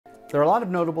There are a lot of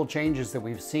notable changes that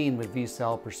we've seen with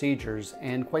VSEL procedures,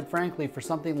 and quite frankly, for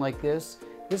something like this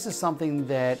is something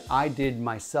that I did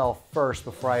myself first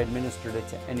before I administered it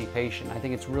to any patient. I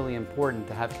think it's really important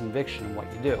to have conviction in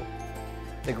what you do.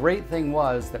 The great thing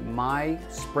was that my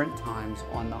sprint times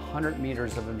on the 100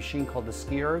 meters of a machine called the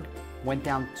ski erg went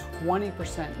down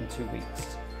 20% in 2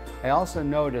 weeks. I also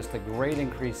noticed a great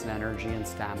increase in energy and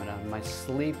stamina. My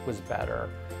sleep was better.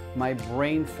 My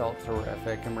brain felt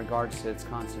terrific in regards to its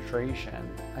concentration.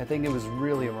 I think it was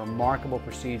really a remarkable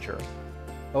procedure.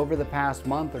 Over the past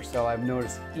month or so, I've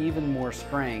noticed even more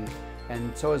strength,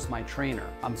 and so has my trainer.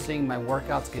 I'm seeing my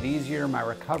workouts get easier, my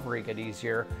recovery get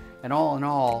easier, and all in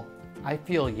all, I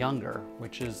feel younger,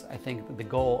 which is, I think, the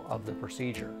goal of the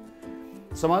procedure.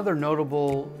 Some other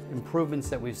notable improvements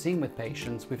that we've seen with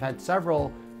patients, we've had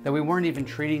several that we weren't even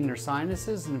treating their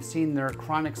sinuses and have seen their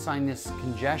chronic sinus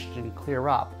congestion clear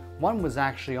up. One was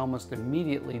actually almost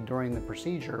immediately during the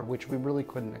procedure, which we really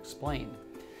couldn't explain.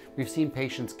 We've seen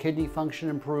patients' kidney function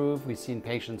improve, we've seen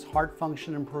patients' heart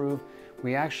function improve.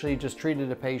 We actually just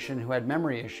treated a patient who had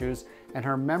memory issues, and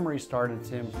her memory started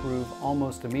to improve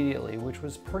almost immediately, which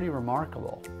was pretty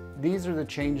remarkable. These are the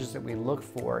changes that we look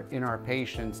for in our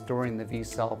patients during the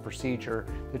VSEL procedure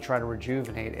to try to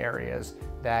rejuvenate areas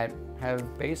that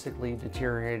have basically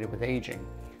deteriorated with aging.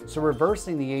 So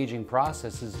reversing the aging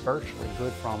process is virtually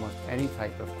good for almost any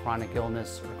type of chronic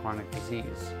illness or chronic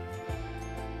disease.